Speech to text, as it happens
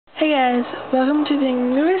Hey guys, welcome to the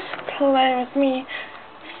newest play with me.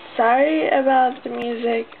 Sorry about the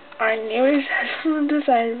music. Our neighbors had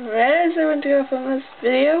decided right as I went to go film this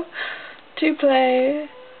video to play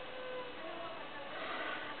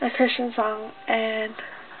a Christian song, and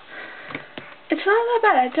it's not that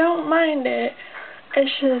bad. I don't mind it.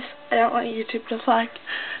 It's just I don't want YouTube to flag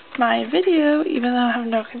my video even though I have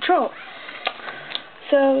no control.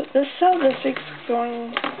 So this is how this week's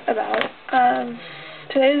going about.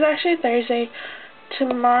 Today is actually Thursday.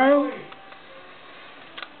 Tomorrow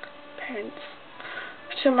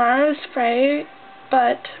is Friday,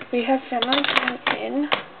 but we have family coming in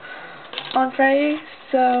on Friday,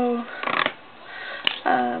 so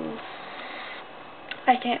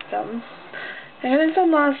I can't film. I couldn't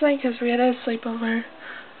film last night because we had a sleepover,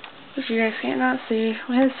 which you guys cannot see.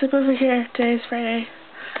 We had a sleepover here. Today is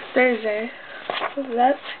Thursday. So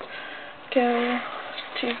let's go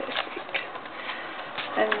to this week.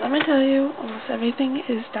 And let me tell you, almost everything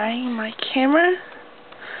is dying. My camera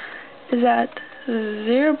is at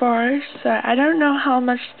 0 bars, so I don't know how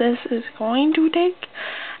much this is going to take.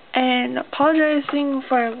 And apologizing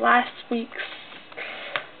for last week's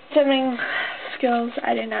filming skills,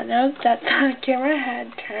 I did not know that the camera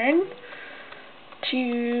had turned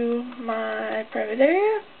to my private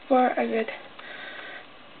area for a good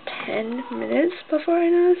 10 minutes before I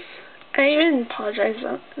noticed. I even apologized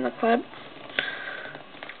in the clip,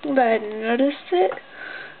 but I noticed it,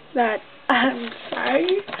 that I'm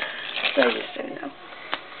sorry, so I just didn't know.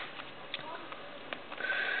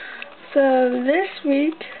 So this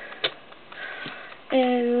week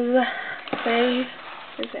is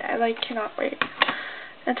I cannot wait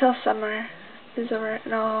until summer is over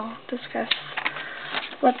and I'll discuss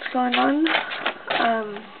what's going on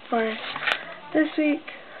for this week,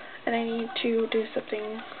 and I need to do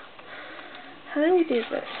something. How do we do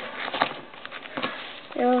this?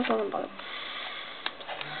 It was on the bottom.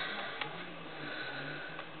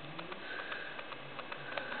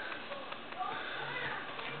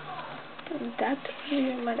 And that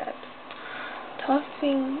is my dad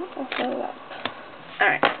talking also up.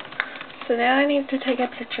 Alright, so now I need to take a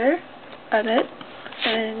picture of it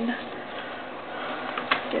and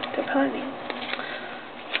get the planning.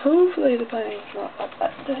 Hopefully the planning is not up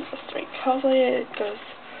at this week. Hopefully it goes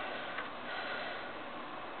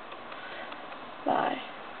by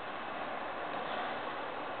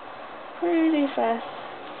pretty fast.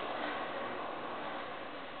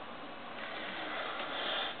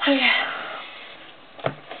 Okay,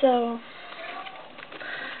 so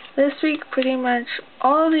this week pretty much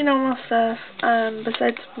all the normal stuff,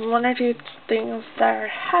 besides one or two things that are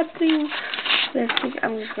happening this week.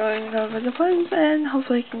 I'm just going to go over the plans and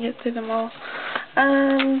hopefully I can get through them all.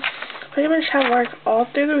 Pretty much have work all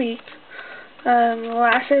through the week.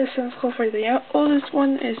 Last day of summer school for the oldest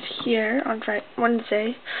one is here on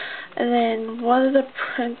Wednesday, and then one of the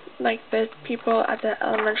people at the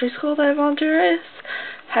elementary school that I volunteer is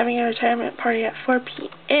having a retirement party at 4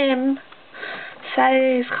 p.m.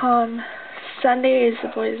 Saturday is calm. Sunday is the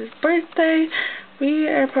boys' birthday. We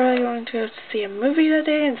are probably going to go see a movie that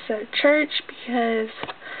day instead of church because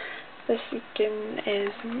this weekend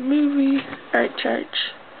is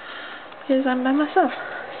church because I'm by myself.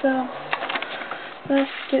 So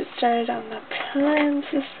let's get started on the plans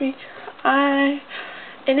this week. I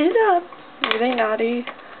ended up really naughty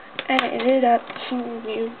and ended up some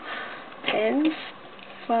new pens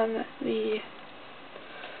from the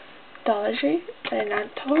Dollar Tree, and I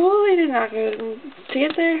totally did not go to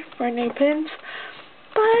get there for new pens,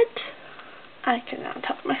 but I could not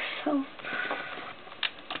help myself.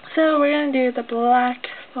 So we're going to do the black,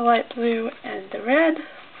 the light blue, and the red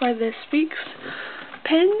for this week's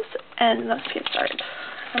pens, and let's get started.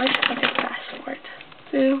 I wish I could fast forward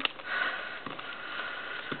through.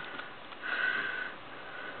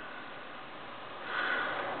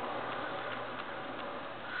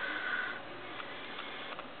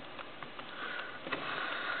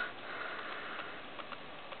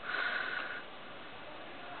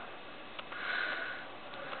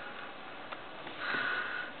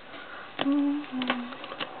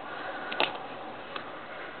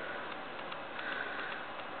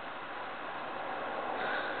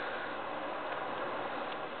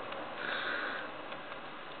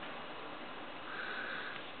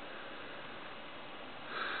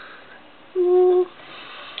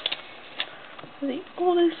 The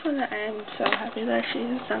oldest one, I am so happy that she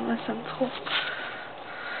is done with some school.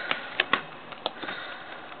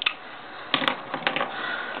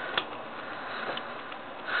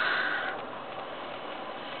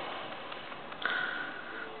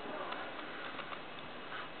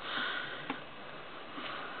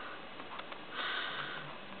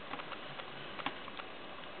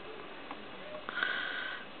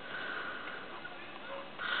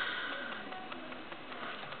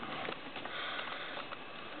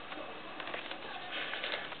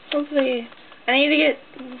 hopefully, I need to get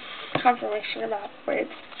confirmation about where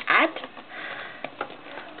it's at,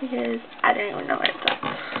 because I don't even know where it's at.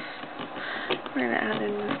 We're gonna add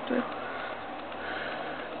in this blue.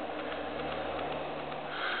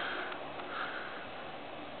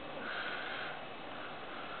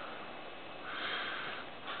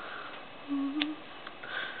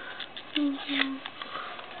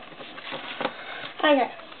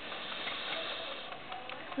 Okay.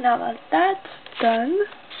 Now that that's done,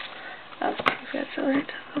 I'll get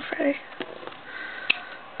started on Friday.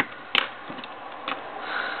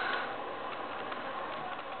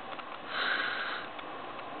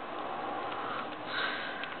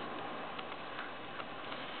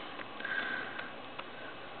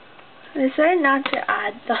 I decided not to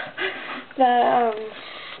add the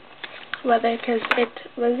weather because it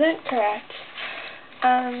wasn't correct.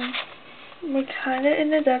 We kind of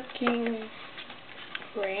ended up getting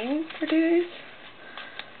rain for 2 days,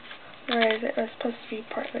 whereas it was supposed to be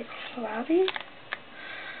partly cloudy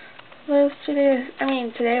those 2 days. I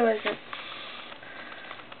mean, today wasn't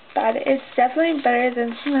bad. It's definitely better than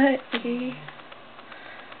the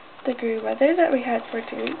 80-degree weather that we had for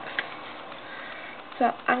 2 weeks.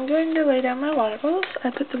 So I'm going to lay down my water bottles. I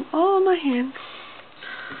put them all in my hand.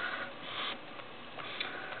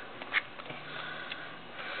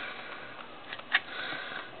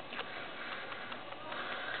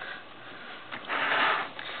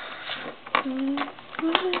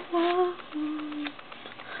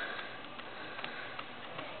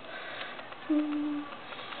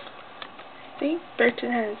 I think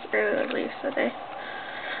Burton has early release today.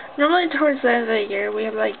 Normally towards the end of the year we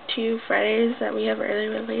have like 2 Fridays that we have early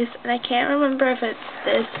release, and I can't remember if it's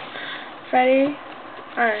this Friday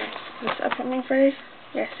or this upcoming Friday.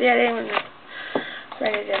 Yes, yeah, I didn't even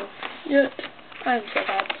write it down. Yep. I'm so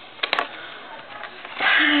bad.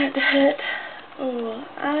 Oh,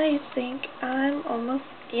 I think I'm almost,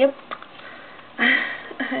 yep.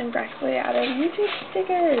 I'm practically out of YouTube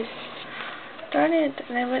stickers. Darn it,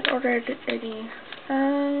 and I haven't ordered any.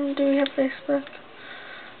 Do we have Facebook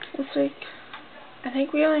this week? I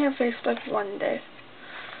think we only have Facebook one day.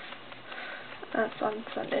 That's on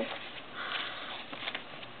Sunday.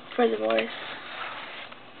 For the boys.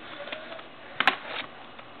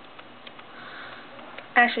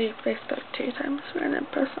 Actually, Facebook 2 times. We're gonna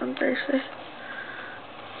post on Thursday.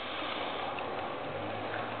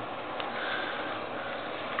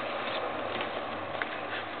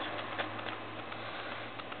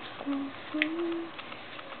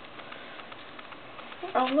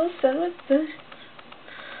 Almost done with the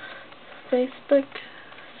Facebook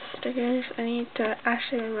stickers. I need to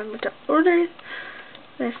actually remember to order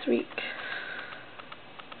this week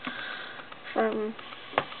from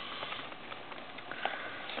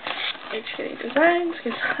HK Designs,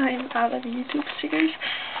 because I'm out of YouTube stickers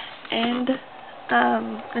and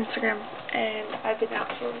Instagram, and I've been out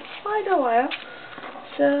for quite a while.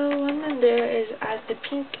 So what I'm going to do is add the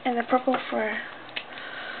pink and the purple for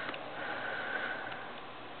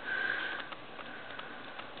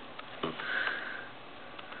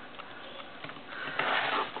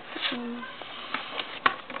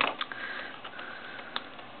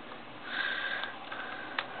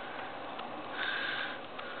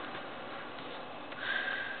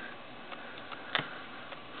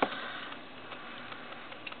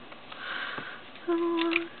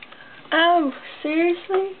oh,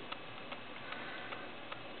 seriously?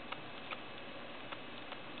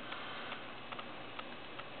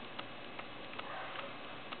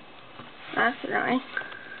 That's annoying.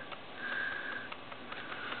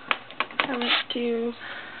 I went to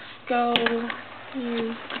go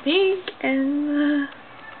use the pink and the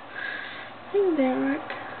thing didn't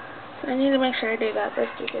work. So I need to make sure I do that this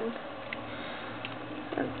weekend.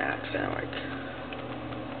 And that's gonna work.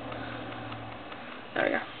 There we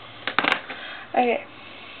go. Okay.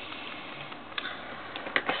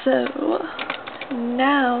 So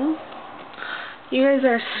now you guys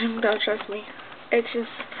are assuming, don't trust me. It's just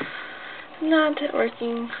not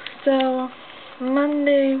working. So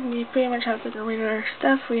Monday we pretty much have the regular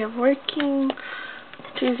stuff. We have working.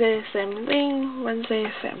 Tuesday the same thing. Wednesday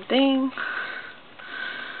the same thing.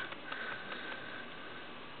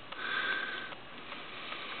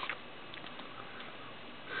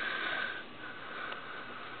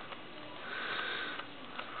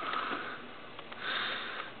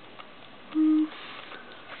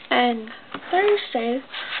 And Thursday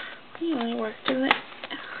we only work through it.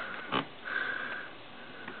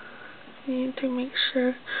 I need to make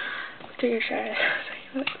sure to take a shower.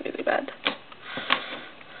 That's really bad.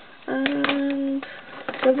 And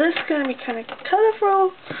so this is gonna be kind of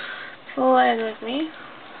colorful. Roll in with me.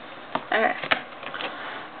 Okay.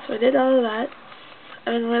 So So I did all of that.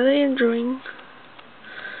 I've been really enjoying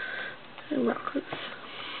Rockets.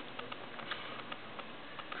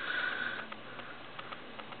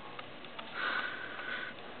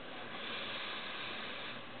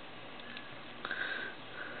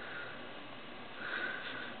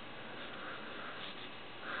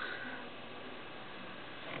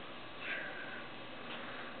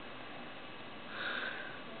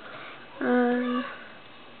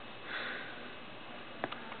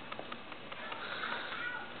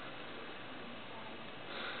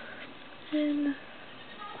 And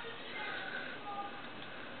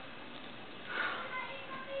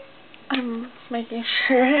I'm making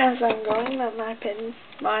sure as I'm going that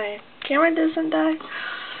my camera doesn't die.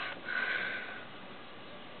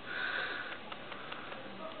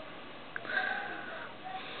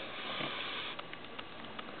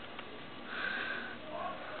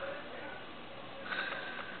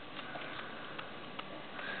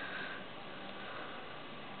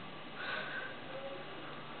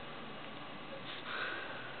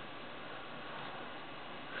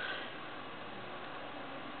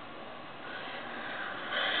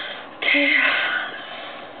 Okay,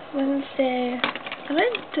 Wednesday. I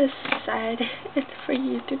haven't decided for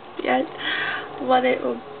YouTube yet what it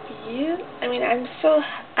will be. I mean, I still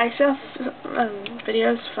have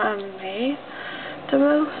videos from May to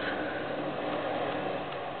post.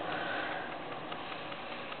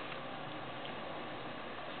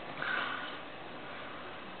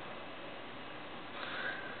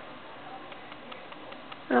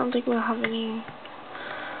 I don't think we'll have any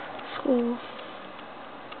school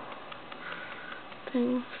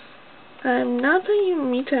things. I'm not putting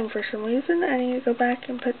me time for some reason. I need to go back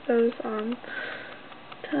and put those on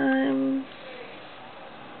time.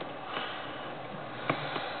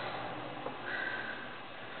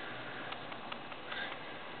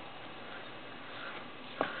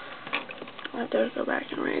 I have to go back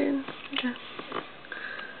and write in. Okay.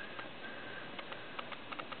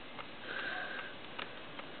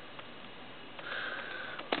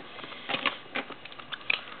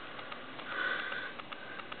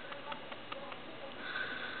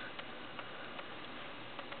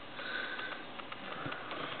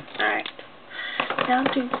 Alright. Now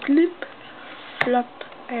to flip, flop.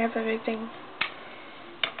 I have everything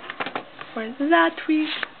for that week.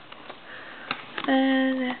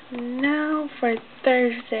 And now for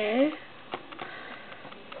Thursday.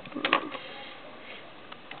 Let's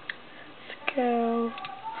go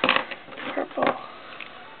purple.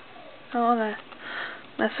 I don't want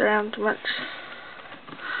to mess around too much.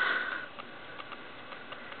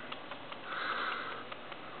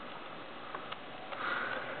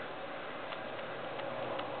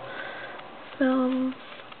 Film,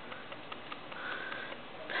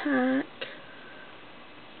 pack,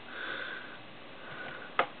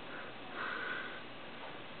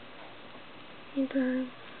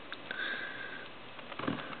 done.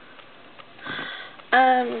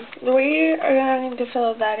 We are going to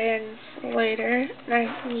fill that in later, and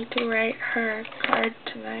I need to write her card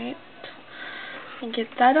tonight and get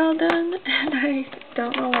that all done, and I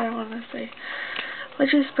don't know what I want to say,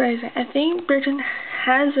 which is surprising. I think Britain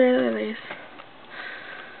has early release.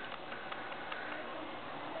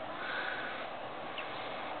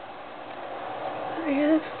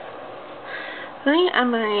 I think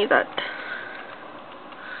I'm gonna need that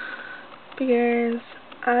because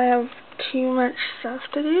I have too much stuff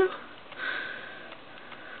to do.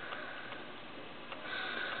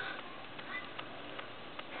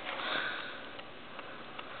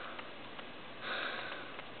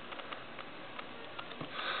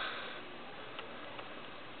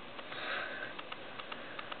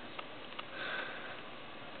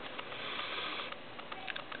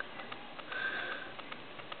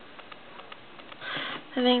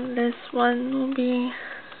 I think this one will be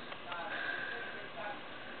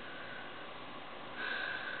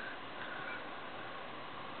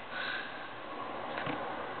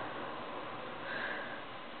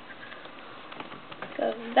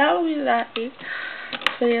so that will be that week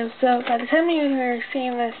video. So by the time you are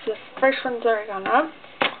seeing this, the first one's already gone up.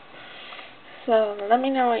 So let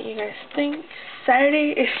me know what you guys think.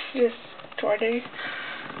 Saturday is just tour day.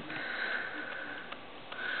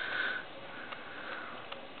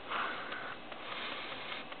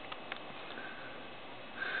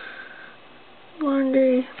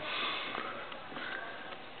 Laundry.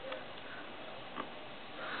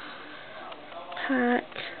 Pack.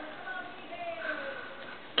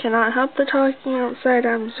 Cannot help the talking outside.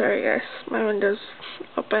 I'm sorry guys. My window's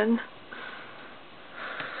open.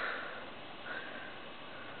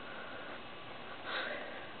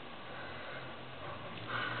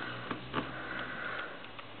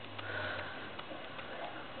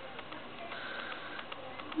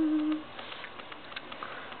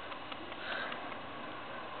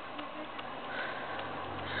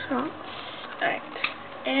 Alright.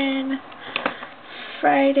 And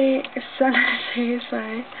Sunday,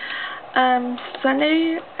 sorry.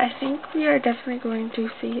 Sunday, I think we are definitely going to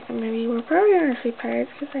see a movie. We're probably going to see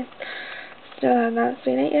Pirates because I still have not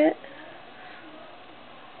seen it yet.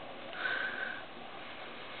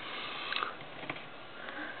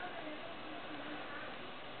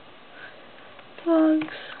 Vlogs.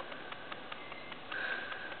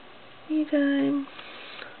 Me time.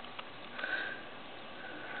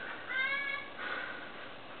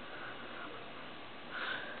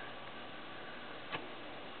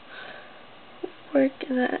 Work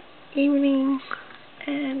in the evening,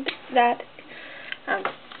 and that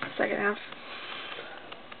second half.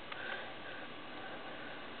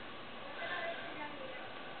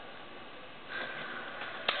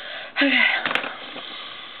 Okay.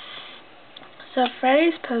 So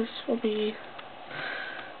Friday's post will be.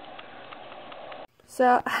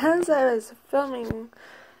 So as I was filming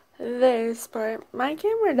this part, my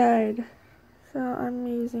camera died. So I'm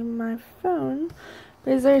using my phone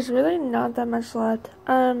because there's really not that much left.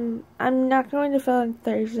 I'm not going to film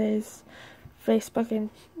Thursdays, Facebook and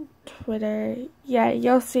Twitter. Yeah,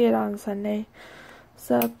 you'll see it on Sunday.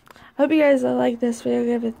 So I hope you guys will like this video.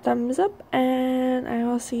 Give it a thumbs up, and I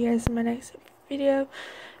will see you guys in my next video.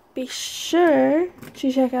 Be sure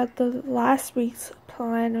to check out the last week's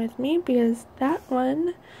plan with me because that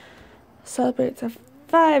one celebrates a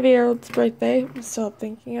 5-year-old's birthday. I'm still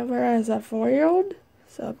thinking of her as a 4-year-old.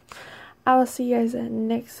 So I will see you guys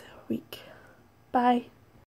next week. Bye.